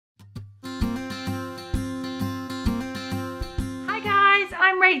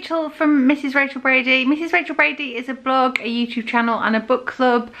I'm Rachel from Mrs. Rachel Brady. Mrs. Rachel Brady is a blog, a YouTube channel and a book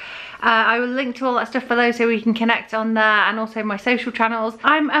club. I will link to all that stuff below so we can connect on there, and also my social channels.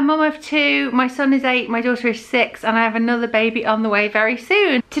 I'm a mum of 2, my son is 8, my daughter is 6, and I have another baby on the way very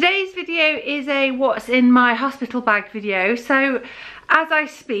soon. Today's video is a what's in my hospital bag video. So as I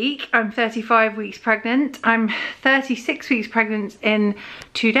speak, I'm 35 weeks pregnant. I'm 36 weeks pregnant in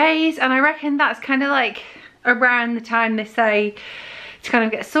 2 days, and I reckon that's kind of like around the time they say to kind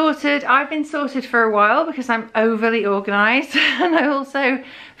of get sorted. I've been sorted for a while because I'm overly organised, and I also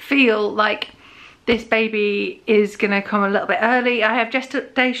feel like this baby is gonna come a little bit early. I have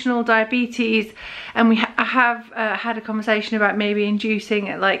gestational diabetes, and I have had a conversation about maybe inducing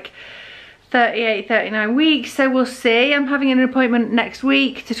at like 38, 39 weeks, so we'll see. I'm having an appointment next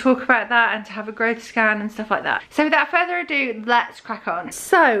week to talk about that and to have a growth scan and stuff like that. So without further ado, let's crack on.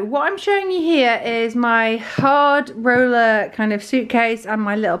 So what I'm showing you here is my hard roller kind of suitcase and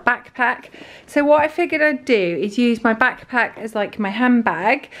my little backpack. So what I figured I'd do is use my backpack as like my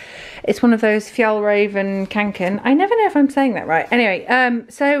handbag. It's one of those Fjallraven Kanken. I never know if I'm saying that right. Anyway,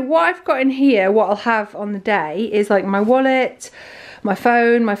 so what I've got in here, what I'll have on the day is like my wallet, my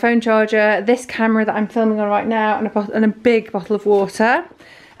phone charger, this camera that I'm filming on right now, and a big bottle of water,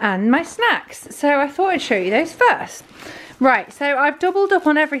 and my snacks. So I thought I'd show you those first. Right, so I've doubled up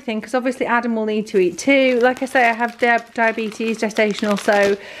on everything because obviously Adam will need to eat too. Like I say, I have diabetes, gestational,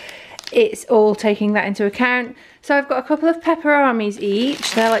 so it's all taking that into account. So I've got a couple of Peperamis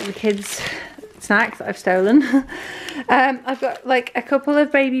each. They're like the kids' snacks that I've stolen. I've got like a couple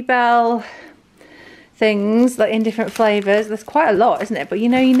of Baby Bell things like in different flavours. There's quite a lot, isn't it? But you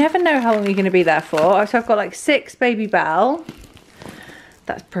know, you never know how long you're going to be there for. So I've got like 6 Baby Bell.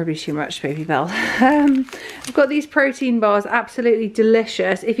 That's probably too much Baby Bell. I've got these protein bars, absolutely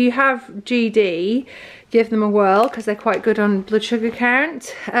delicious. If you have GD, give them a whirl because they're quite good on blood sugar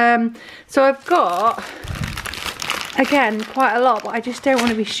count. So I've got, again, quite a lot, but I just don't want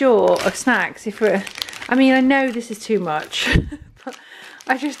to be short of snacks if we're, I mean, I know this is too much, but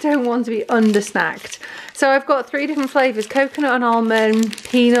I just don't want to be under-snacked. So I've got 3 different flavours: coconut and almond,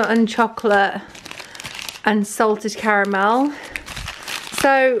 peanut and chocolate, and salted caramel.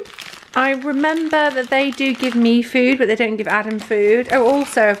 So I remember that they do give me food, but they don't give Adam food. Oh,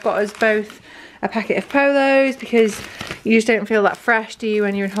 also I've got us both a packet of Polos because you just don't feel that fresh, do you,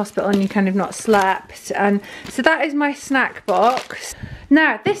 when you're in hospital and you kind of not slept. And so that is my snack box.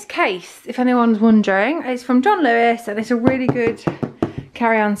 Now this case, if anyone's wondering, is from John Lewis, and it's a really good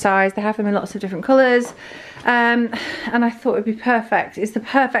carry-on size. They have them in lots of different colours, and I thought it'd be perfect. It's the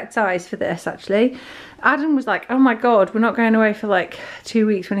perfect size for this, actually. Adam was like, oh my god, we're not going away for like 2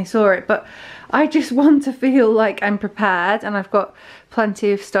 weeks when he saw it, but I just want to feel like I'm prepared and I've got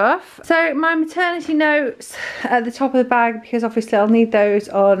plenty of stuff. So my maternity notes at the top of the bag, because obviously I'll need those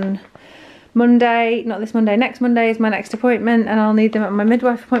on Monday, not this Monday, next Monday is my next appointment, and I'll need them at my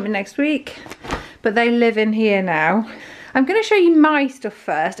midwife appointment next week, but they live in here now. I'm going to show you my stuff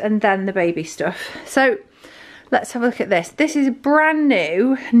first and then the baby stuff. So let's have a look at this. This is brand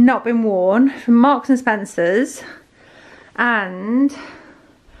new, not been worn, from Marks and Spencer's, and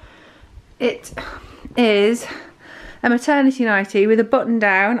it is a maternity nightie with a button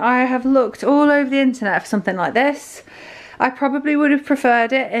down. I have looked all over the internet for something like this. I probably would have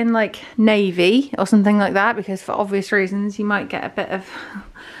preferred it in like navy or something like that, because for obvious reasons you might get a bit of,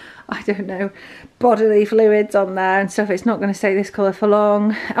 I don't know, bodily fluids on there and stuff. It's not going to stay this colour for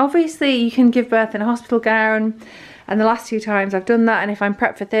long. Obviously you can give birth in a hospital gown, and the last 2 times I've done that, and if I'm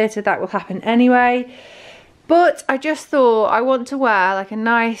prepped for theatre that will happen anyway. But I just thought I want to wear like a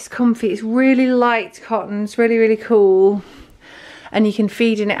nice comfy, it's really light cotton, it's really, really cool, and you can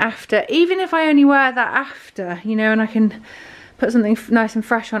feed in it after, even if I only wear that after, you know, and I can put something nice and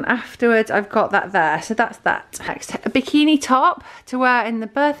fresh on afterwards. I've got that there, so that's that. Next, a bikini top to wear in the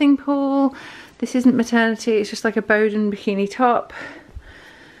birthing pool. This isn't maternity, it's just like a Bowden bikini top.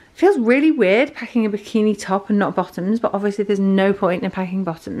 Feels really weird packing a bikini top and not bottoms, but obviously there's no point in packing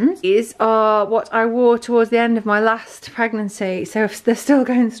bottoms. These are what I wore towards the end of my last pregnancy, so they're still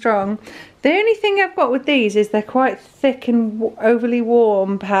going strong. The only thing I've got with these is they're quite thick and overly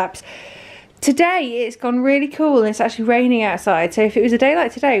warm, perhaps. Today it's gone really cool and it's actually raining outside, so if it was a day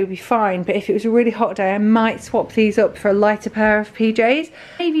like today it would be fine, but if it was a really hot day I might swap these up for a lighter pair of PJs.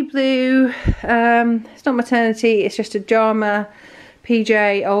 Navy blue, it's not maternity, it's just a Jama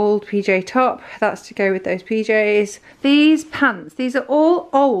PJ, old PJ top, that's to go with those PJs. These pants, these are all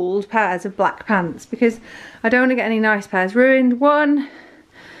old pairs of black pants because I don't want to get any nice pairs ruined. 1,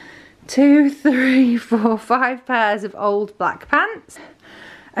 2, 3, 4, 5 pairs of old black pants.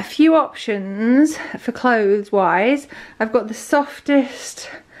 a few options for clothes wise. I've got the softest,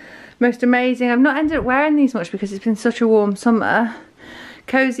 most amazing, I've not ended up wearing these much because it's been such a warm summer,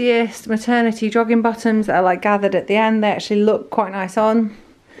 coziest maternity jogging bottoms that are like gathered at the end. They actually look quite nice on.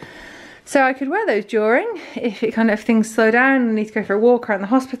 So I could wear those during, if it kind of things slow down and I need to go for a walk around the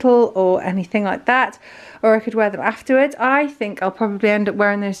hospital or anything like that. Or I could wear them afterwards. I think I'll probably end up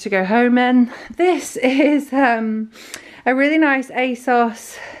wearing those to go home in. This is a really nice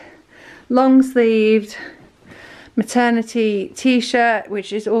ASOS long sleeved maternity t-shirt,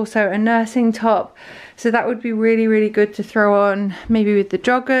 which is also a nursing top. So that would be really, really good to throw on maybe with the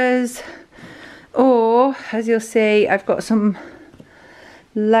joggers. Or, as you'll see, I've got some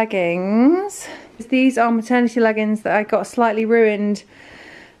leggings. These are maternity leggings that I got slightly ruined.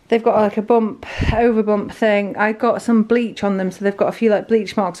 They've got like a bump, over bump thing. I got some bleach on them, so they've got a few like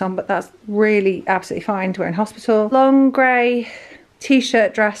bleach marks on, but that's really absolutely fine to wear in hospital. Long grey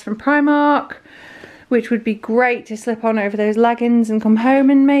t-shirt dress from Primark, which would be great to slip on over those leggings and come home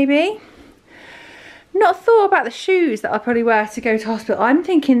in maybe. Not thought about the shoes that I'll probably wear to go to hospital. I'm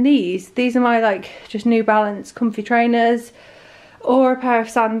thinking these are my like just New Balance comfy trainers, or a pair of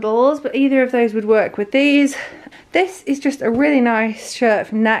sandals, but either of those would work with these. This is just a really nice shirt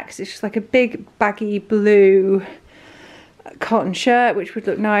from Next. It's just like a big baggy blue cotton shirt, which would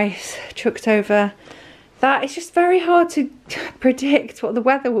look nice chucked over that. It's just very hard to predict what the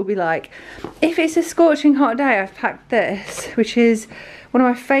weather will be like. If it's a scorching hot day, I've packed this, which is one of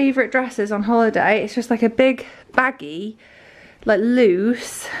my favourite dresses on holiday. It's just like a big baggy, like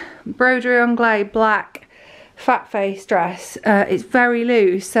loose, broderie anglais black fat face dress. It's very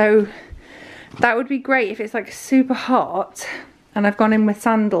loose, so that would be great if it's like super hot and I've gone in with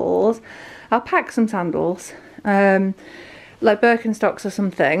sandals. I'll pack some sandals, like Birkenstocks or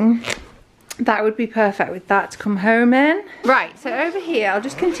something. That would be perfect with that to come home in. Right, so over here, I'll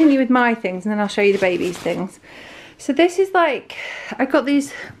just continue with my things and then I'll show you the baby's things. So this is like, I got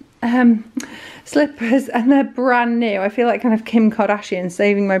these slippers and they're brand new. I feel like kind of Kim Kardashian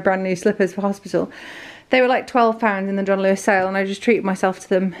saving my brand new slippers for hospital. They were like £12 in the John Lewis sale and I just treated myself to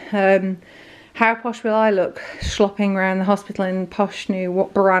them. How posh will I look slopping around the hospital in posh new,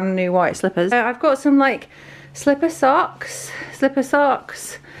 brand new white slippers. I've got some like slipper socks.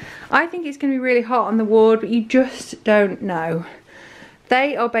 I think it's going to be really hot on the ward, but you just don't know.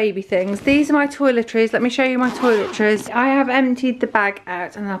 They are baby things. These are my toiletries. Let me show you my toiletries. I have emptied the bag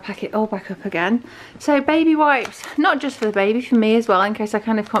out and I'll pack it all back up again. So baby wipes, not just for the baby, for me as well, in case I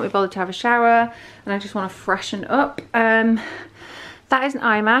kind of can't be bothered to have a shower and I just want to freshen up. That is an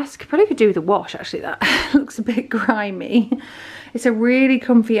eye mask. Probably could do with a wash actually, that looks a bit grimy. It's a really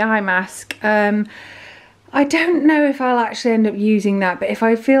comfy eye mask. I don't know if I'll actually end up using that, but if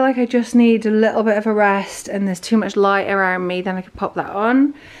I feel like I just need a little bit of a rest and there's too much light around me, then I could pop that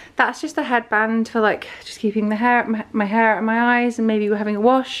on. That's just a headband for like just keeping the hair, my hair out of my eyes, and maybe we're having a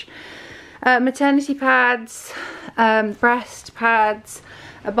wash. Maternity pads, breast pads,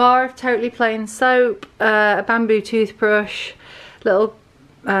 a bar of totally plain soap, a bamboo toothbrush, little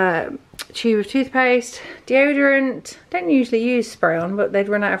tube of toothpaste, deodorant. Don't usually use spray on, but they'd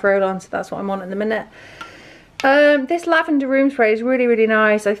run out of roll-on, so that's what I'm on at the minute. This lavender room spray is really, really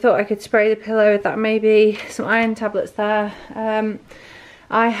nice. I thought I could spray the pillow with that maybe. Some iron tablets there.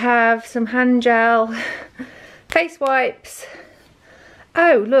 I have some hand gel, face wipes.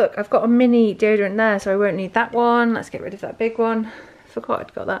 Oh, look, I've got a mini deodorant there, so I won't need that one. Let's get rid of that big one. I forgot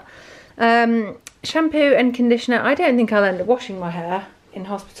I'd got that. Shampoo and conditioner. I don't think I'll end up washing my hair in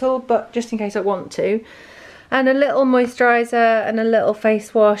hospital, but just in case I want to. And a little moisturiser and a little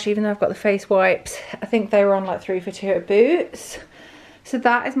face wash, even though I've got the face wipes. I think they were on like 3 for 2 at Boots. So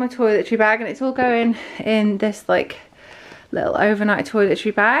that is my toiletry bag, and it's all going in this like little overnight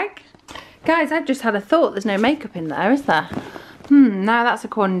toiletry bag. Guys, I've just had a thought. There's no makeup in there, is there? Now that's a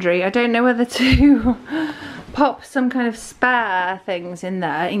quandary. I don't know whether to pop some kind of spare things in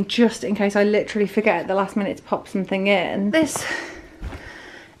there just in case I literally forget at the last minute to pop something in. This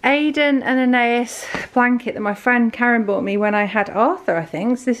Aiden and Aeneas blanket that my friend Karen bought me when I had Arthur, I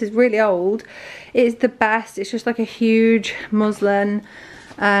think. So this is really old. It's the best. It's just like a huge muslin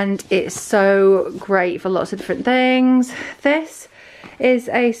and it's so great for lots of different things. This is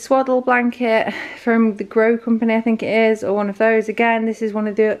a swaddle blanket from the Grow company, I think it is, or one of those. Again, this is one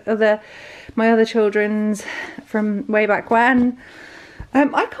of the my other children's from way back when. I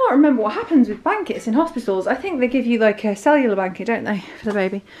can't remember what happens with blankets in hospitals. I think they give you like a cellular blanket, don't they, for the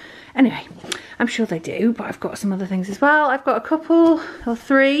baby? Anyway, I'm sure they do, but I've got some other things as well. I've got a couple, or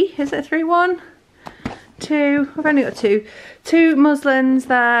 3, is it 3? 1, 2, I've only got 2. 2 muslins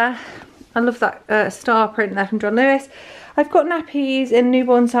there. I love that star print there from John Lewis. I've got nappies in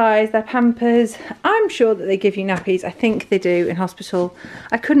newborn size, they're Pampers. I'm sure that they give you nappies. I think they do in hospital.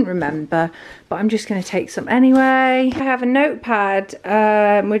 I couldn't remember, but I'm just going to take some anyway. I have a notepad,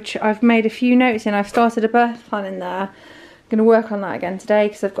 which I've made a few notes in. I've started a birth plan in there. I'm going to work on that again today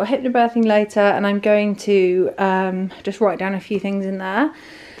because I've got hypnobirthing later, and I'm going to just write down a few things in there.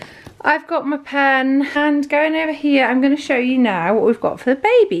 I've got my pen, and going over here, I'm going to show you now what we've got for the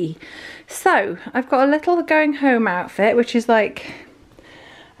baby. So, I've got a little going home outfit, which is like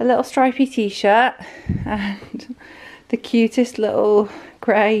a little stripy t-shirt and the cutest little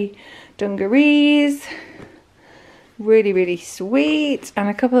grey dungarees. Really, really sweet. And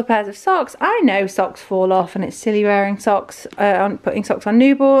a couple of pairs of socks. I know socks fall off and it's silly wearing socks, putting socks on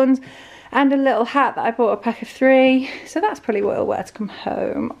newborns. And a little hat that I bought a pack of 3. So that's probably what I'll wear to come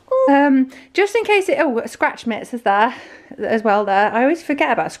home. Just in case scratch mitts is there as well there. I always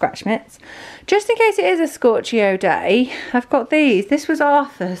forget about scratch mitts. Just in case it is a Scorchio day, I've got these. This was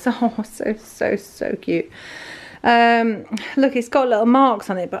Arthur's. Oh, so cute. Look, it's got little marks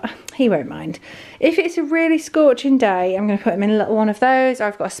on it, but he won't mind. If it's a really scorching day, I'm going to put him in a little one of those.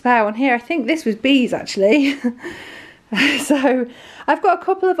 I've got a spare one here. I think this was B's actually. So I've got a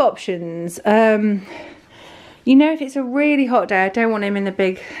couple of options. You know, if it's a really hot day, I don't want him in a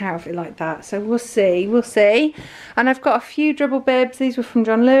big outfit like that. So we'll see. And I've got a few dribble bibs. These were from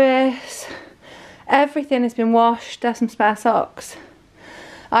John Lewis. Everything has been washed. There's some spare socks.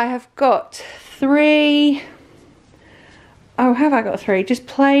 I have got 3. Oh, have I got 3? Just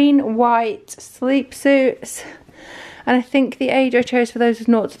plain white sleep suits. And I think the age I chose for those was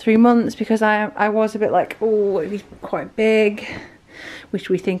 0 to 3 months because I was a bit like, oh, he's quite big, which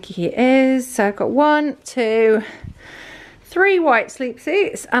we think he is. So I've got 1, 2, 3 white sleep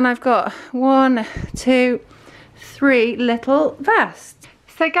suits, and I've got 1, 2, 3 little vests.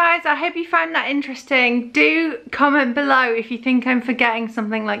 So guys, I hope you found that interesting. Do comment below if you think I'm forgetting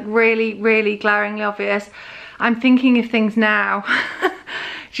something like really, really glaringly obvious. I'm thinking of things now.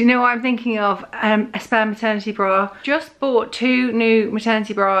 Do you know what I'm thinking of? A spare maternity bra. Just bought 2 new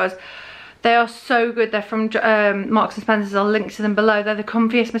maternity bras. They are so good. They're from Marks and Spencer's. I'll link to them below. They're the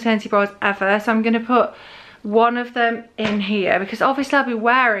comfiest maternity bras ever. So I'm going to put one of them in here because obviously I'll be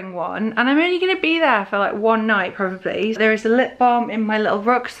wearing one, and I'm only going to be there for like 1 night probably. There is a lip balm in my little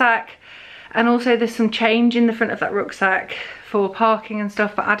rucksack, and also there's some change in the front of that rucksack for parking and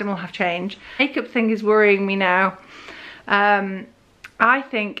stuff, but Adam will have change. Makeup thing is worrying me now. I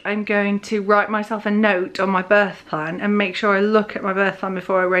think I'm going to write myself a note on my birth plan and make sure I look at my birth plan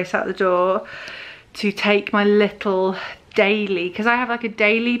before I race out the door to take my little daily, because I have like a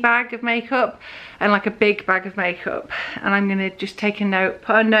daily bag of makeup and like a big bag of makeup, and I'm gonna just take a note,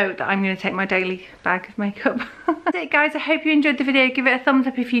 put a note that I'm gonna take my daily bag of makeup. That's it guys, I hope you enjoyed the video. Give it a thumbs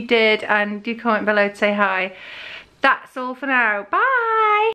up if you did, and do comment below to say hi. That's all for now. Bye!